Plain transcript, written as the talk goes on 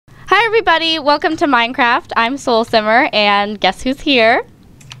everybody, welcome to Minecraft. I'm SoulSimmer, and guess who's here?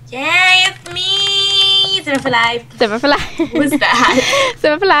 Yay, it's me! Simmer4Life. Simmer4Life. What's that?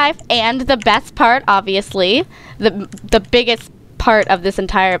 Simmer4Life, and the best part, obviously, the biggest part of this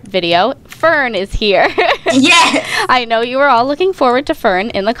entire video, Fern is here. Yes! I know you were all looking forward to Fern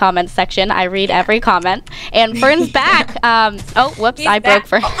in the comments section. I read every comment, and Fern's back. Oh, whoops, He's I broke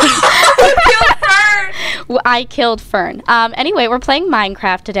Fern. You killed Fern! I killed Fern. Anyway, we're playing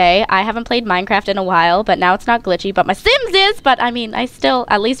Minecraft today. I haven't played Minecraft in a while, but now it's not glitchy. But my Sims is, but I mean, I still,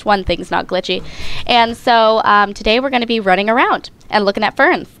 at least one thing's not glitchy. And so today we're going to be running around and looking at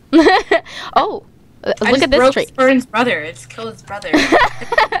ferns. Oh, look at this tree. Fern's brother. It's killed his brother.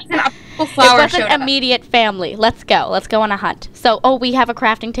 It wasn't immediate family. Let's go. Let's go on a hunt. So, oh, we have a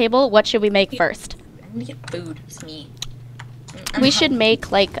crafting table. What should we make first? I'm going to get food. It's me. We should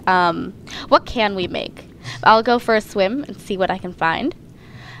make, like, what can we make? I'll go for a swim and see what I can find.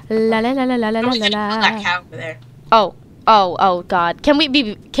 La la la la la la la la. That cow over there. Oh God! Can we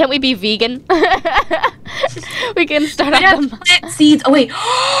be vegan? We can start off. Plant seeds. Oh wait,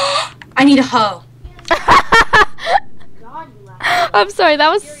 I need a hoe. I'm sorry, that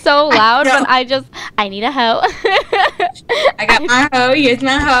was so loud, but I need a hoe. I got my hoe. Here's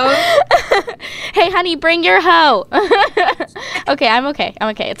my hoe. Hey, honey, bring your hoe. Okay, I'm okay.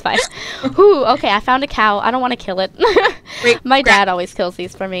 It's fine. Whew, okay, I found a cow. I don't want to kill it. My dad always kills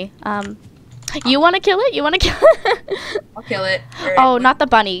these for me. You want to kill it? I'll kill it. Oh, not the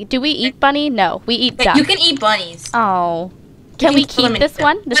bunny. Do we eat bunny? No, we eat duck. You can eat bunnies. Oh. Can we keep this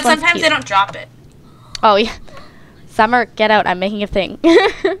one? But sometimes they don't drop it. Oh, yeah. Summer, get out. I'm making a thing.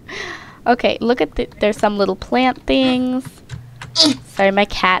 Okay, look at there's some little plant things. Sorry, my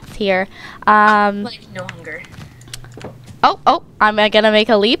cat's here. Like, no hunger. Oh, I'm gonna make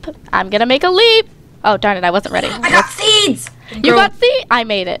a leap. Oh, darn it, I wasn't ready. I got seeds! You got seeds? I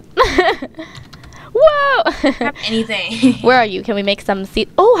made it. Whoa! I don't have anything. Where are you? Can we make some seeds?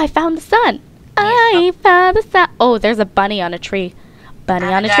 Oh, I found the sun. I found the sun. Oh, there's a bunny on a tree. Bunny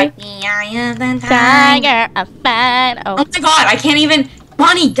on a tree. Tiger, I'm fine. Oh my god, I can't even.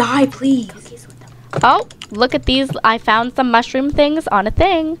 Bunny, die, please. Oh, look at these. I found some mushroom things on a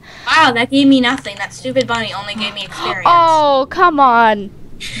thing. Wow, that gave me nothing. That stupid bunny only gave me experience. Oh, come on.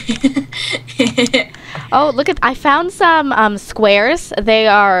 Oh, look at, I found some squares.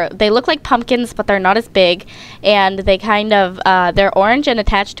 They look like pumpkins, but they're not as big, and they kind of they're orange and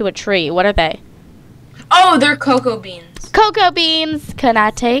attached to a tree. What are they? Oh, they're cocoa beans. Cocoa beans. Can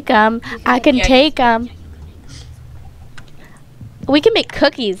I take them? I can take them. We can make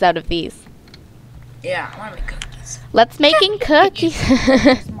cookies out of these. Yeah, I want to make cookies. Let's making cookies.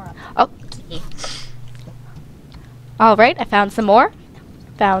 Oh. All right, I found some more.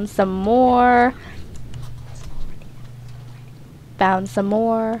 Found some more.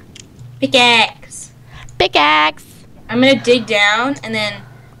 Pickaxe. I'm gonna dig down and then.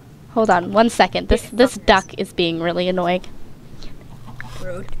 Hold on 1 second. This duck is being really annoying.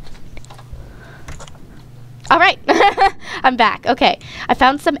 Rude. All right, I'm back. Okay, I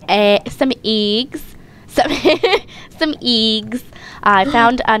found some eggs. Some eggs. I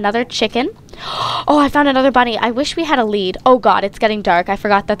found another chicken. Oh, I found another bunny. I wish we had a lead. Oh God, it's getting dark. I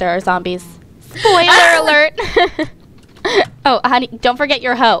forgot that there are zombies. Spoiler alert. Oh, honey, don't forget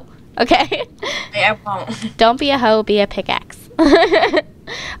your hoe. Okay. I won't. Don't be a hoe. Be a pickaxe.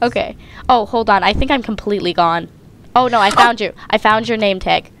 Okay. Oh, hold on. I think I'm completely gone. Oh no, I found you. I found your name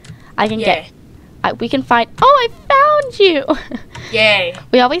tag. I can get. We can find. Oh, I found you. Yay.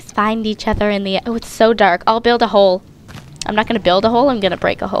 We always find each other in the. Oh, it's so dark. I'll build a hole. I'm not gonna build a hole. I'm gonna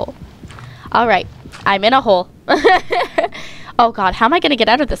break a hole. All right. I'm in a hole. Oh God, how am I gonna get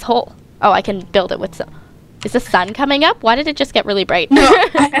out of this hole? Oh, I can build it with some. Is the sun coming up? Why did it just get really bright? No,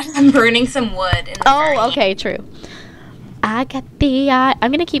 I'm burning some wood. In the okay, true. I got the.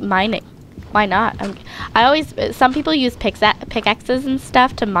 I'm gonna keep mining. Why not? Some people use pickaxes and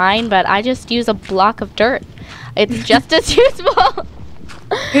stuff to mine, but I just use a block of dirt. It's just as useful.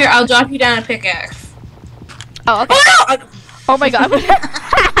 Here, I'll drop you down a pickaxe. Oh, okay. Oh, no! Oh my God.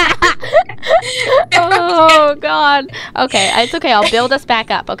 Oh God. Okay, it's okay. I'll build us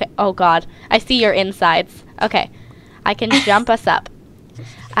back up. Okay. Oh God. I see your insides. Okay. I can jump us up.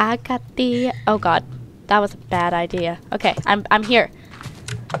 I got the. Oh God. That was a bad idea. Okay. I'm here.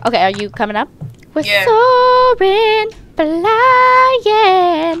 Okay. Are you coming up? We're soaring,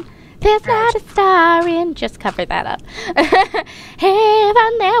 flying. There's not a star in. Just cover that up.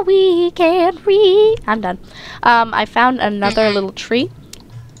 Heaven that we can reach. I'm done. I found another little tree.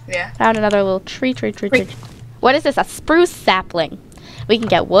 Yeah. Found another little tree. What is this? A spruce sapling. We can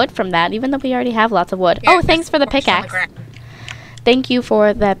get wood from that, even though we already have lots of wood. Yeah, oh, thanks for the pickaxe. Thank you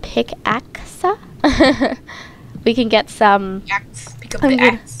for the pickaxe. We can get some. Pick up the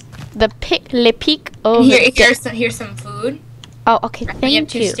axe. The pick. Oh, here's some food. Oh, okay.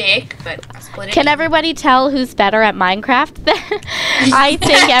 Thank you. Steak, but I'll split it. Can everybody tell who's better at Minecraft? I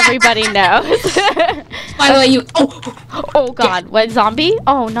think everybody knows. By the way, you. Oh God! What, zombie?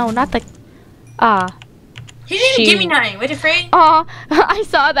 Oh no, not the. He didn't give me nothing. What, afraid? Oh, I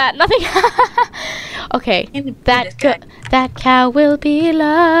saw that. Nothing. Okay. That cow will be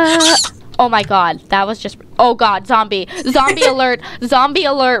loved. Oh my God, that was just. Oh God, zombie alert, zombie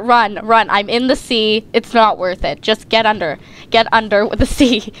alert, run, I'm in the sea, it's not worth it, just get under with the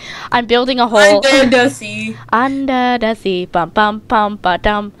sea. I'm building a hole. Under the sea. Under the sea, bum bum bum ba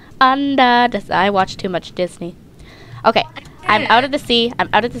dum, under the sea. I watch too much Disney. Okay, I'm out of the sea,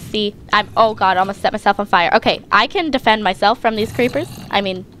 oh God, I almost set myself on fire. Okay, I can defend myself from these creepers. I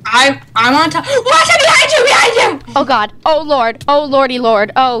mean, I'm on top. Watch it behind you! Oh God, oh Lord, oh Lordy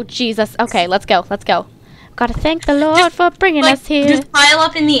Lord, oh Jesus. Okay, let's go. Gotta thank the Lord for bringing us here. Just pile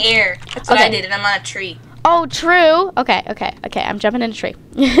up in the air. That's what I did, and I'm on a tree. Oh, true. Okay, I'm jumping in a tree.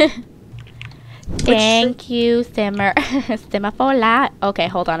 Thank you, Simmer. Simmer4Life. Okay,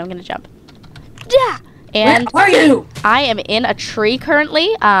 hold on, I'm gonna jump. Yeah. And where are you? I am in a tree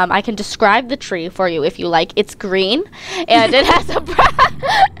currently. I can describe the tree for you if you like. It's green, and it has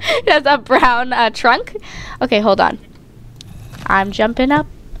a brown trunk. Okay, hold on. I'm jumping up.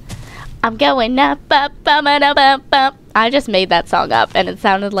 I'm going up, up, up, up, up, up. I just made that song up, and it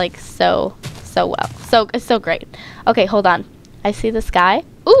sounded like so well. So great. Okay, hold on. I see the sky.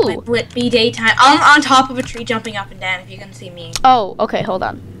 Ooh. Will it be daytime? I'm on top of a tree jumping up and down, if you can see me. Oh, okay, hold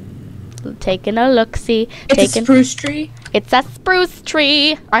on. Taking a look-see. It's a spruce tree? It's a spruce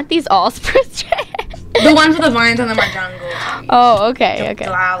tree. Aren't these all spruce trees? The ones with the vines on them are jungle trees. Oh, okay.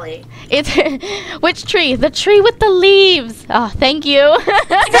 Alley. It's which tree? The tree with the leaves. Oh, thank you.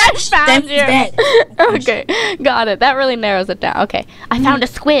 I found you. Dead. Okay, got it. That really narrows it down. Okay, I found a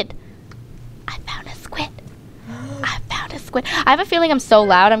squid. I found a squid. I have a feeling I'm so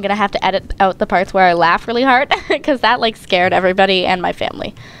loud I'm gonna have to edit out the parts where I laugh really hard because that like scared everybody and my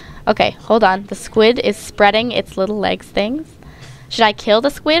family. Okay, hold on. The squid is spreading its little legs things. Should I kill the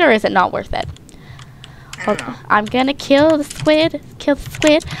squid or is it not worth it? I'm gonna kill the squid.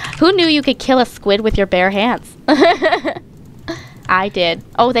 Who knew you could kill a squid with your bare hands? I did.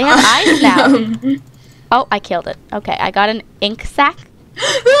 Oh, they have eyes now. Oh, I killed it. Okay, I got an ink sac.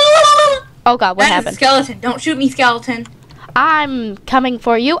 Oh God, what happened? That's a skeleton. Don't shoot me, skeleton. I'm coming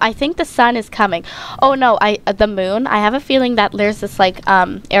for you. I think the sun is coming. Oh no, the moon. I have a feeling that there's this like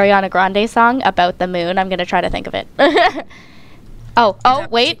Ariana Grande song about the moon. I'm gonna try to think of it. Oh,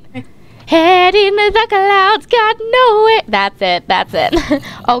 wait. Head into the clouds, got no way. That's it.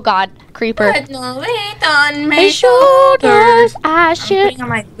 Oh God, creeper. Got no weight on my shoulders. I'm putting on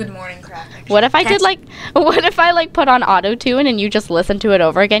my good morning crap. What if I put on auto-tune and you just listen to it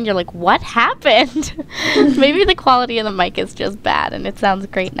over again? You're like, what happened? Maybe the quality of the mic is just bad and it sounds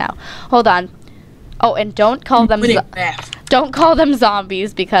great now. Hold on. Oh, and don't call them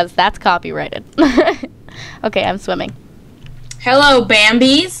zombies because that's copyrighted. Okay, I'm swimming. Hello,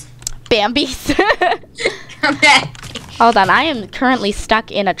 Bambies. Come back. Hold on, I am currently stuck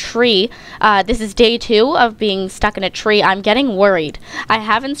in a tree. This is day 2 of being stuck in a tree. I'm getting worried. I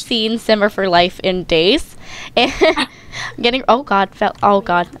haven't seen Simmer4Life in days. I'm getting, oh God,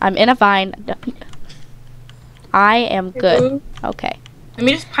 I'm in a vine. I am good. Okay. Let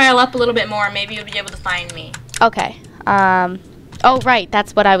me just pile up a little bit more. Maybe you'll be able to find me. Okay. Oh, right,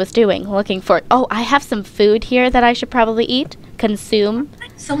 that's what I was doing, looking for. Oh, I have some food here that I should probably eat. Consume. I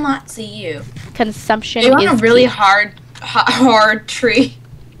still not see you. Consumption is a really hard tree.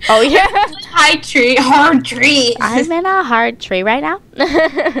 Oh yeah. Hard tree. I'm in a hard tree right now.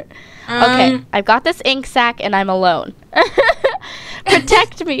 Okay, I've got this ink sac and I'm alone.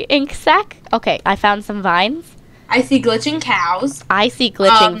 Protect me, ink sac. Okay, I found some vines. I see glitching cows. I see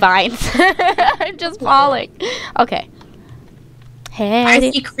glitching vines. I'm just falling. Okay. Hey. I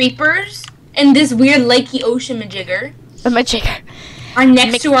see creepers and this weird lakey ocean majigger. I'm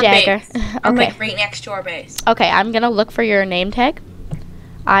next to our base. I'm like right next to our base. Okay, I'm gonna look for your name tag.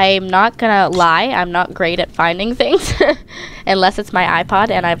 I'm not gonna lie, I'm not great at finding things unless it's my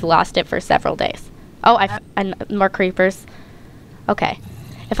iPod and I've lost it for several days. Oh, and more creepers. Okay,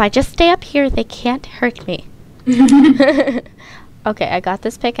 if I just stay up here, they can't hurt me. Okay, I got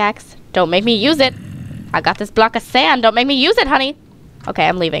this pickaxe. Don't make me use it. I got this block of sand. Don't make me use it, honey. Okay,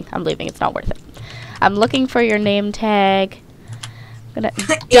 I'm leaving. It's not worth it. I'm looking for your name tag.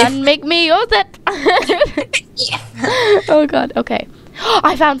 Don't make me use it. Oh God. Okay.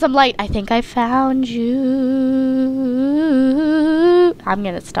 I found some light. I think I found you. I'm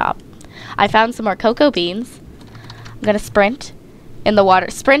gonna stop. I found some more cocoa beans. I'm gonna sprint in the water.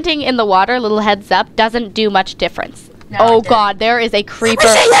 Sprinting in the water, little heads up, doesn't do much difference. No, oh god, there is a creeper.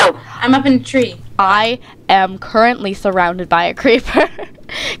 I'm up in a tree. I am currently surrounded by a creeper.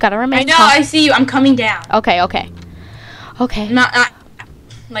 Gotta remain. I know, I see you. I'm coming down. Okay, okay. Okay. Not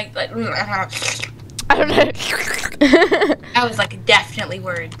like I don't know. That was like definitely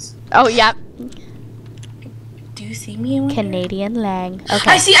words. Oh, yep. Do you see me? Canadian Lang.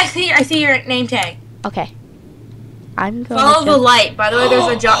 Okay. I see your name tag. Okay. I'm going Follow the light. By the way, there's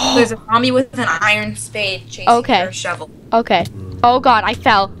a zombie with an iron spade chasing your shovel. Okay. Oh god, I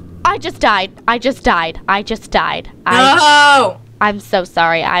fell. I just died. No! I'm so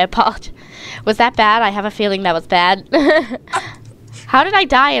sorry. I apologize. Was that bad? I have a feeling that was bad. How did I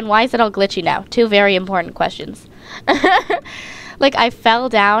die and why is it all glitchy now? Two very important questions. Like, I fell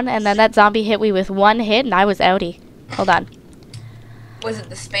down and then that zombie hit me with one hit and I was outie. Hold on. Was it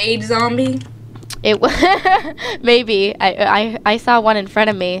the spade zombie? It was maybe. I saw one in front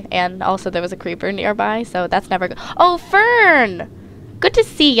of me and also there was a creeper nearby, so that's never good. Oh, Fern! Good to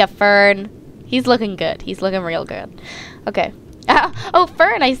see ya, Fern. He's looking good. He's looking real good. Okay. Oh,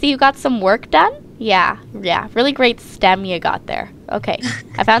 Fern, I see you got some work done? Yeah. Really great stem you got there. Okay.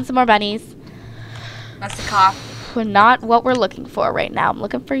 I found some more bunnies. That's the cop. Not what we're looking for right now. I'm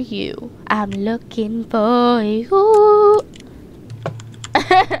looking for you. I'm looking for you.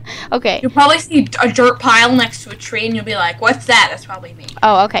 Okay. You'll probably see a dirt pile next to a tree and you'll be like, what's that? That's probably me.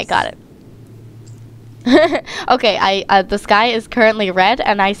 Oh, okay. Got it. Okay, the sky is currently red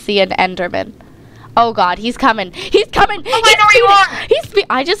and I see an Enderman. Oh god, he's coming. He's coming. Oh, I know where you are.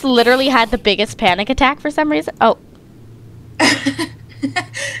 I just literally had the biggest panic attack for some reason. Oh.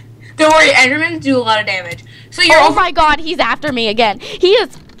 Don't worry, Endermans do a lot of damage. So you're oh my god, he's after me again.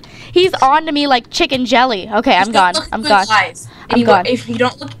 He's on to me like chicken jelly. Okay, I'm gone. I'm gone. I'm gone. If you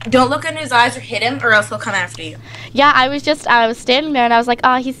don't look in his eyes or hit him, or else he'll come after you. Yeah, I was standing there and I was like,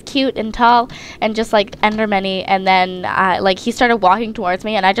 oh, he's cute and tall and just like Enderman-y, and then like he started walking towards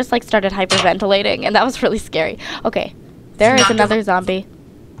me and I just like started hyperventilating and that was really scary. Okay, there is another zombie.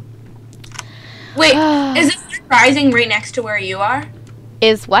 Wait, is the sun rising right next to where you are?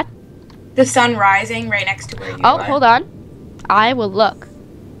 Is what? The sun rising right next to where you are. Oh, hold on. I will look.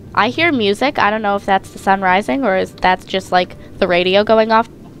 I hear music. I don't know if that's the sun rising or is that's just like the radio going off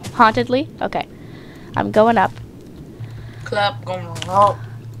hauntedly. Okay. I'm going up. Club going up.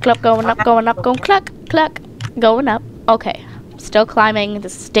 Club going up, going up, going cluck, cluck, going up. Okay. Still climbing.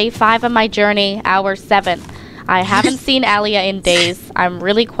 This is day 5 of my journey, hour 7. I haven't seen Alia in days. I'm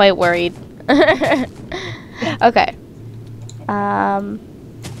really quite worried. Okay.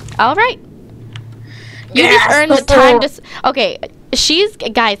 All right. You just earned the time to... Okay,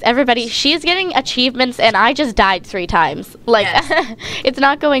 guys, everybody, she's getting achievements, and I just died 3 times. Like, yes. It's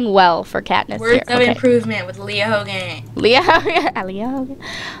not going well for Katniss Words of improvement with Leah Hogan. Leah Hogan.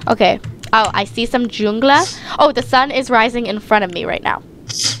 Okay. Oh, I see some jungla. Oh, the sun is rising in front of me right now.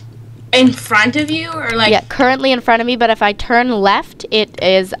 In front of you, or like... Yeah, currently in front of me, but if I turn left, it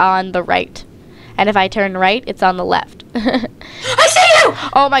is on the right. And if I turn right, it's on the left. I see you!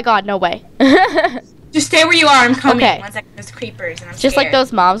 Oh my god, no way. Just stay where you are. I'm coming. Okay. 1 second, there's creepers, and I'm just scared. like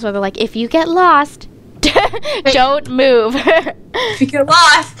those moms where they're like, if you get lost, don't move. If you get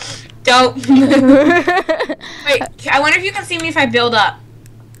lost, don't move. Wait, I wonder if you can see me if I build up.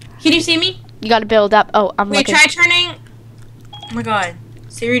 Can you see me? You gotta build up. Oh, I'm looking. Wait, try turning. Oh my god.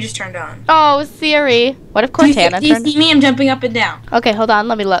 Siri just turned on. Oh, Siri. What if Cortana turned? Do you see me? I'm jumping up and down. Okay, hold on.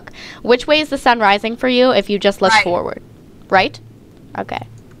 Let me look. Which way is the sun rising for you if you just look forward? Right? Okay.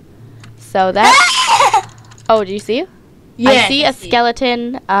 So that... Oh, do you see? Yeah. I see a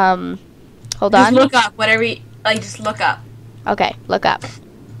skeleton. Hold on. Just look up. Whatever you... Like, just look up. Okay, look up.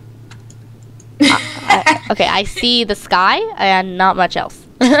 Okay, I see the sky and not much else.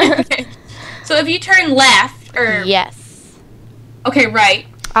 Okay. So if you turn left, or... Yes. Okay, right.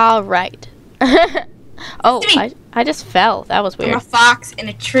 All right. Oh, I just fell. That was weird. I'm a fox in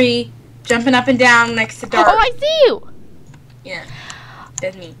a tree, jumping up and down next to dirt. Oh, I see you. Yeah,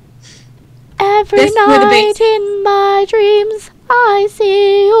 that's me. Every night in my dreams, I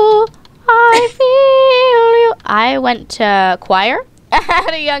see you. I feel you. I went to choir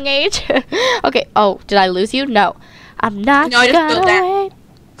at a young age. Okay. Oh, did I lose you? No. I'm not gonna wait.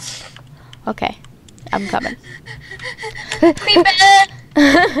 Okay. I'm coming.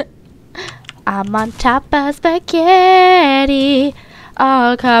 I'm on top of spaghetti,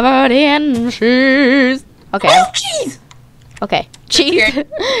 all covered in cheese. Okay. Oh, cheese! Okay. Cheese.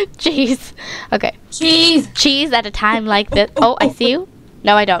 Cheese. Okay. Cheese. Cheese at a time like this. Oh, I see you.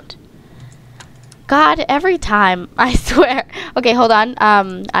 No, I don't. God, every time, I swear. Okay, hold on.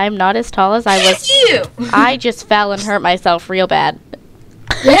 I'm not as tall as I was. You. I just fell and hurt myself real bad.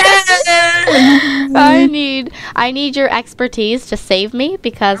 I need your expertise to save me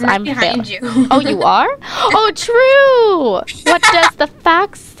because I'm behind you. Oh, you are? Oh, true. What does the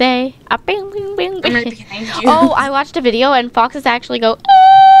fox say? Bing, bing, bing, bing. I'm right behind you. Oh, I watched a video and foxes actually go.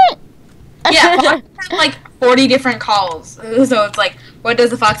 Yeah, foxes have like 40 different calls. So it's like, what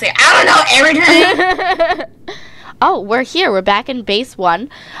does the fox say? I don't know, every time. Oh, we're here. We're back in base 1.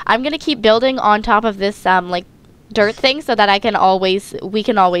 I'm gonna keep building on top of this like dirt thing so that we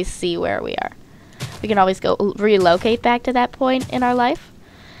can always see where we are. We can always go relocate back to that point in our life.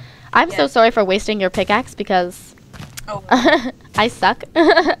 I'm so sorry for wasting your pickaxe because I suck.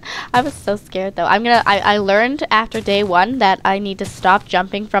 I was so scared though. I learned after day 1 that I need to stop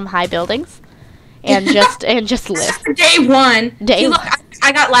jumping from high buildings and just live. After day 1. See, look,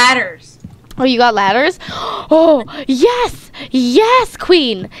 I got ladders. Oh, you got ladders? Oh, yes! Yes,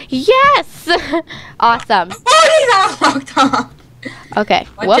 queen! Yes! Awesome. Oh, he's all locked up. Okay.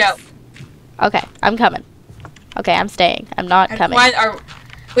 Watch out. Okay, I'm coming. Okay, I'm staying. I'm not coming.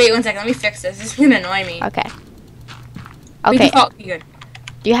 Wait 1 second. Let me fix this. This is going to annoy me. Okay. Okay. Be good.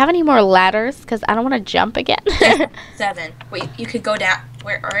 Do you have any more ladders? Because I don't want to jump again. 7. Wait, you could go down.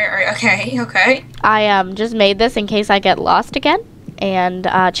 Where? Okay. I just made this in case I get lost again. And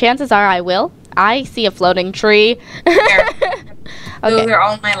chances are I will. I see a floating tree. Okay. Those are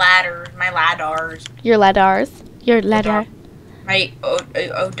all my ladders. My ladders. Your ladders? Your ladder? My hors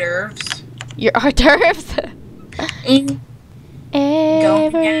d'oeuvres. Your hors d'oeuvres?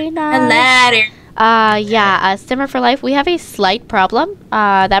 Every night. Yeah, Simmer4Life, we have a slight problem.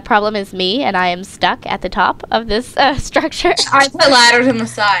 That problem is me, and I am stuck at the top of this structure. I put ladders on the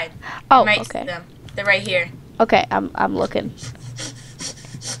side. Oh, okay. See them. They're right here. Okay, I'm looking.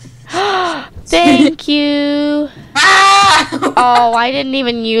 Thank you. Oh, I didn't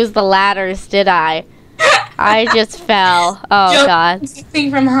even use the ladders, did I? I just fell. Oh, God. Jumping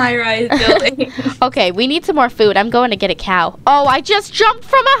from high-rise building. Okay, we need some more food. I'm going to get a cow. Oh, I just jumped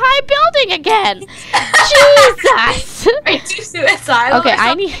from a high building again. Jesus. Are you suicidal? Okay,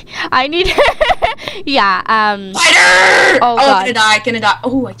 I need. Yeah. Spider! Oh, God. Gonna die.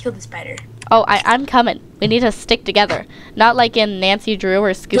 Oh, I killed the spider. Oh, I'm coming. We need to stick together. Not like in Nancy Drew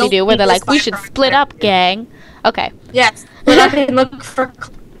or Scooby-Doo where they're like, we should split up, gang. Okay. Yes. Split up and look for...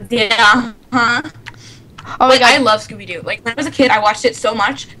 Yeah. Huh? Oh my God. I love Scooby-Doo. Like, when I was a kid, I watched it so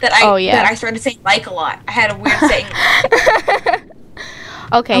much that I started saying like a lot. I had a weird saying.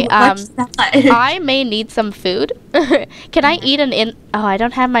 Okay, I may need some food. Can I eat Oh, I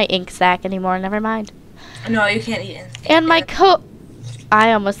don't have my ink sack anymore. Never mind. No, you can't eat it. And my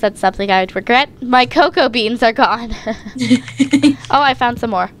I almost said something I would regret. My cocoa beans are gone. Oh, I found some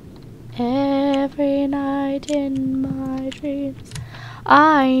more. Every night in my dreams,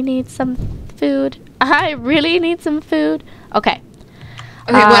 I need some food. I really need some food. Okay.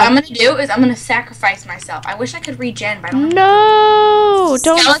 Okay, what I'm going to do is I'm going to sacrifice myself. I wish I could regen, but I don't No!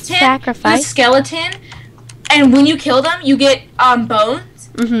 Don't sacrifice. The skeleton, and when you kill them, you get bones.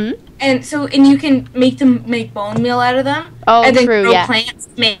 Mm-hmm. And you can make bone meal out of them. Oh, and then true, grow yeah. plants,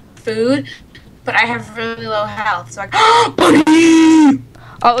 make food. But I have really low health, so I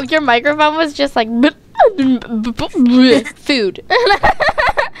Oh, your microphone was just like food.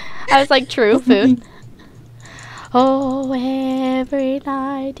 I was like, true, food. Oh, every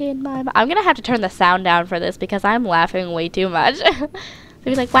night in my... I'm going to have to turn the sound down for this because I'm laughing way too much. They'll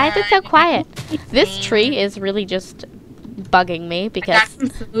be like, why is it so quiet? This tree is really just bugging me because... I got some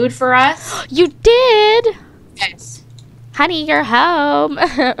food for us. You did? Yes. Honey, you're home.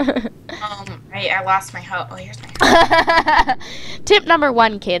 I lost my hoe. Oh, here's my hoe. Tip number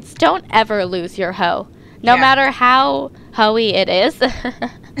 1, kids. Don't ever lose your hoe. No matter how hoey it is.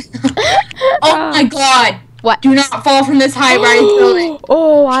 Oh my God. What? Do not fall from this high-rise building.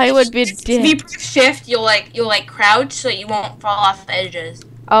 Oh, I would be dead. If you press shift, you'll crouch so you won't fall off the edges.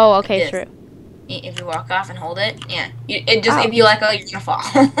 Oh, okay, true. If you walk off and hold it, yeah. If you let go, you're gonna fall.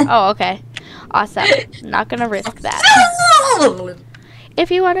 Oh, okay. Awesome. Not gonna risk that.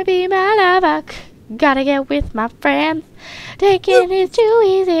 If you wanna be my lover, gotta get with my friends. Taking is too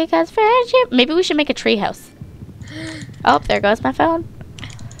easy, cause friendship. Maybe we should make a treehouse. Oh, there goes my phone.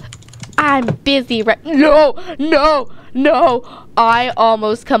 I'm busy right... No! I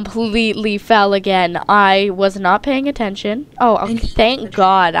almost completely fell again. I was not paying attention. Oh, thank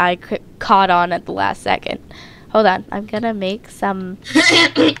God I caught on at the last second. Hold on. I'm gonna make some...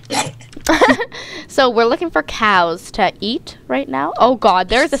 So we're looking for cows to eat right now. Oh God,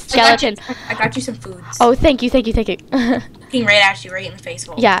 there's a skeleton. I got you some foods. Oh, thank you. Looking right at you, right in the face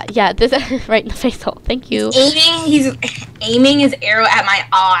hole. Yeah, this right in the face hole. Thank you. He's aiming his arrow at my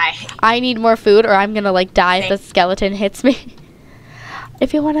eye. I need more food, or I'm gonna like die if the skeleton hits me.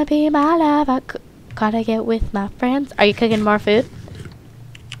 If you wanna be my lover, gotta get with my friends. Are you cooking more food?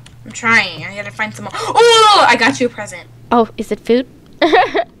 I'm trying. I gotta find some more. Oh, I got you a present. Oh, is it food?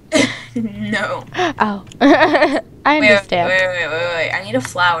 No. Oh. I understand. Wait. I need a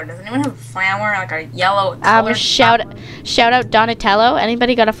flower. Does anyone have a flower? Like a yellow color? Shout out Donatello.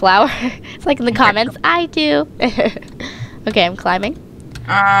 Anybody got a flower? It's like in the comments. I do. Okay, I'm climbing.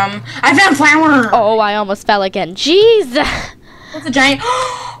 I found flower. Oh, I almost fell again. Jeez. What's a giant?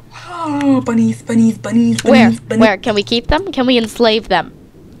 Oh, bunnies. Where? Can we keep them? Can we enslave them?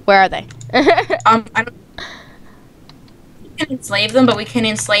 Where are they? I don't. We can enslave them, but we can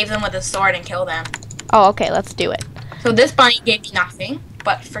enslave them with a sword and kill them. Oh, okay, let's do it. So this bunny gave me nothing,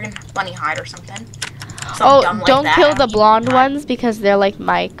 but friggin' bunny hide or something. Don't kill the blonde ones because they're like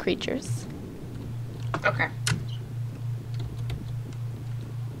my creatures. Okay.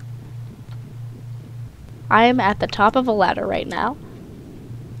 I am at the top of a ladder right now.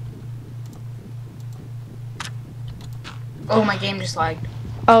 Oh, my game just lagged.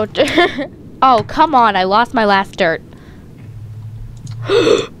 Oh, oh, come on! I lost my last dirt.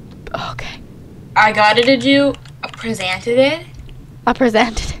 Okay. I did you presented it.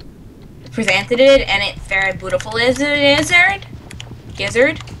 Presented it, and it's very beautiful. Gizzard.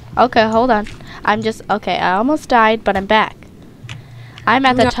 Okay, hold on. Okay. I almost died, but I'm back. I'm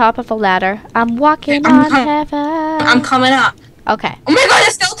at the top of a ladder. I'm walking on heaven. I'm coming up. Okay. Oh my God!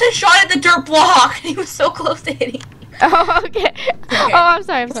 The skeleton shot at the dirt block. He was so close to hitting. Oh, okay. Oh, I'm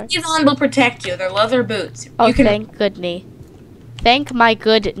sorry. These on will protect you. They're leather boots. Oh, thank good knee. Thank my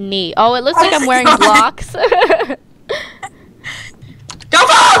good knee. Oh, it looks like I'm wearing blocks. Don't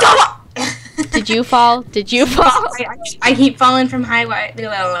fall! Did you fall? I keep falling from high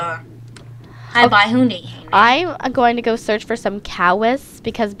hundi. I'm going to go search for some cows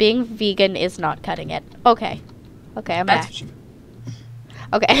because being vegan is not cutting it. Okay, I'm back.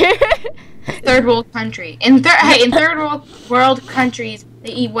 Okay. Third world country. In third world countries,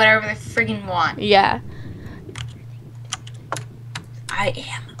 they eat whatever they friggin' want. Yeah. I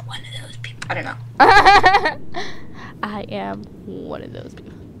am one of those people. I don't know. I am one of those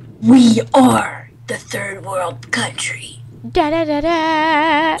people. We are the third world country. Da da da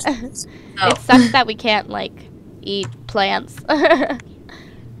da. Oh. It sucks that we can't like eat plants.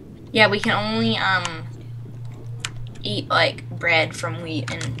 Yeah, we can only eat like bread from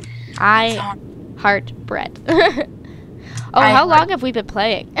wheat and. I heart bread. How long have we been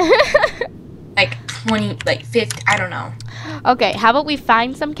playing? Like 20, like 50, I don't know. Okay, how about we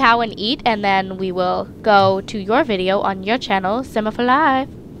find some cow and eat, and then we will go to your video on your channel, Simmer4Life.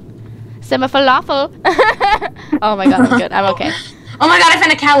 Simmer4Lawful. Oh my God, I'm good. I'm okay. Oh my God, I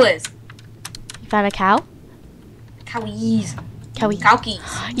found a cowies. You found a cow? Cowies.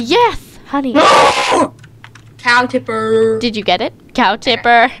 Cowkies. Yes, honey. Cow tipper. Did you get it? Cow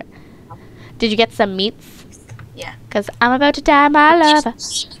tipper. Okay. Did you get some meats? Yeah. Because I'm about to die, my lover.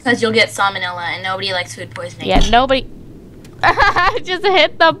 Because you'll get salmonella, and nobody likes food poisoning. Yeah, nobody. I just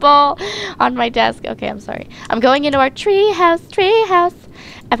hit the ball on my desk. Okay, I'm sorry. I'm going into our tree house.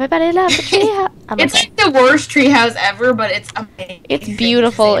 Everybody loves the tree house. It's like the worst tree house ever, but it's amazing. It's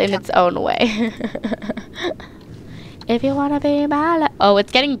beautiful in its own way. If you want to be my lover. Oh,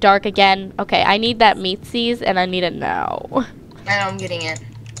 it's getting dark again. Okay, I need that meat seize, and I need it now. I know, I'm getting it.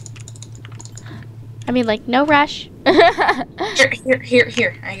 I mean, like, no rush.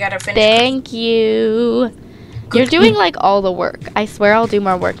 Here. I gotta finish. Thank you. You're doing, like, all the work. I swear I'll do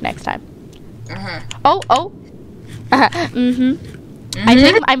more work next time. Oh. I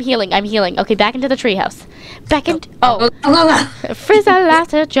think I'm healing. Okay, back into the treehouse. Back into... Oh. Frizzle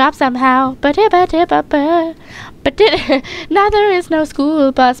laughter drop somehow. But now there is no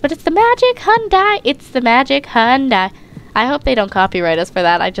school bus. But it's the magic Hyundai. I hope they don't copyright us for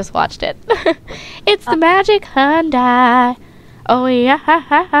that. I just watched it. It's the magic Hyundai. Oh yeah.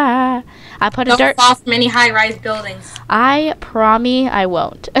 I put a dirt. Don't fall from any high-rise buildings. I promise I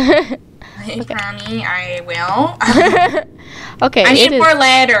won't. I promise I will. Okay. I need more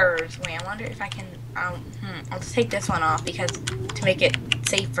ladders. Wait, I wonder if I can. I'll just take this one off because to make it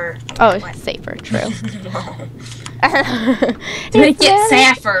safer. Oh, safer. True. To make it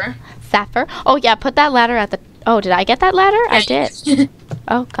safer. Safer. Oh yeah. Put that ladder at the. Oh, did I get that ladder? Yeah. I did.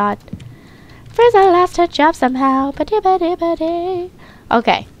 Oh, God. Frizzle lost her job somehow. Okay,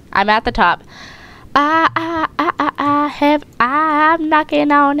 I'm at the top. I'm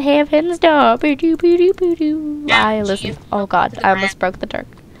knocking on heaven's door. I listen. Oh God, I almost broke the dirk.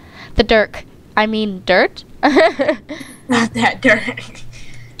 The dirk. I mean dirt. Not that dirt.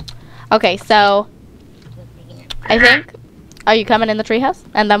 Okay, so I think. Are you coming in the treehouse?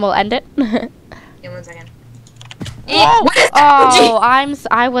 And then we'll end it. Yeah, 1 second. Oh,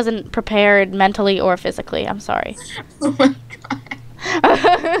 I wasn't prepared mentally or physically. I'm sorry. Oh my God.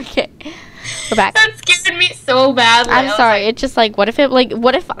 Okay, we're back. That scared me so badly. I'm sorry. It's just like, what if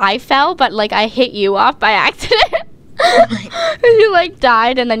I fell, but like I hit you off by accident? Oh my God. You like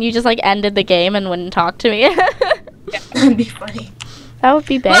died, and then you just like ended the game and wouldn't talk to me. Yeah, that'd be funny. That would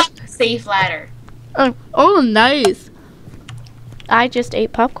be bad. Safe ladder. Oh, nice. I just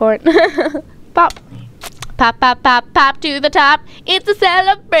ate popcorn. Pop. Pop, pop, pop, pop to the top. It's a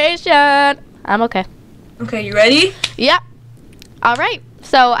celebration. I'm okay. Okay, you ready? Yep. All right.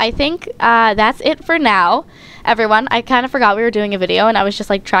 So I think that's it for now. Everyone, I kind of forgot we were doing a video, and I was just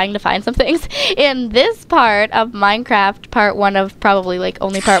like trying to find some things. In this part of Minecraft, part 1 of probably like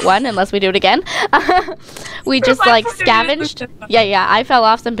only part 1, unless we do it again, we just like scavenged. Yeah, I fell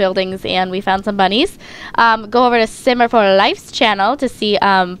off some buildings, and we found some bunnies. Go over to Simmer4Life's channel to see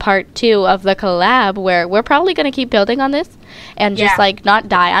part 2 of the collab, where we're probably going to keep building on this and just like not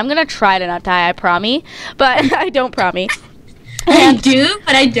die. I'm going to try to not die, I promise, but I don't promise. I do,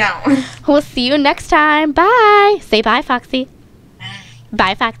 but I don't. We'll see you next time. Bye. Say bye, Foxy.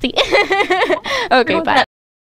 Bye, Foxy. Okay, bye.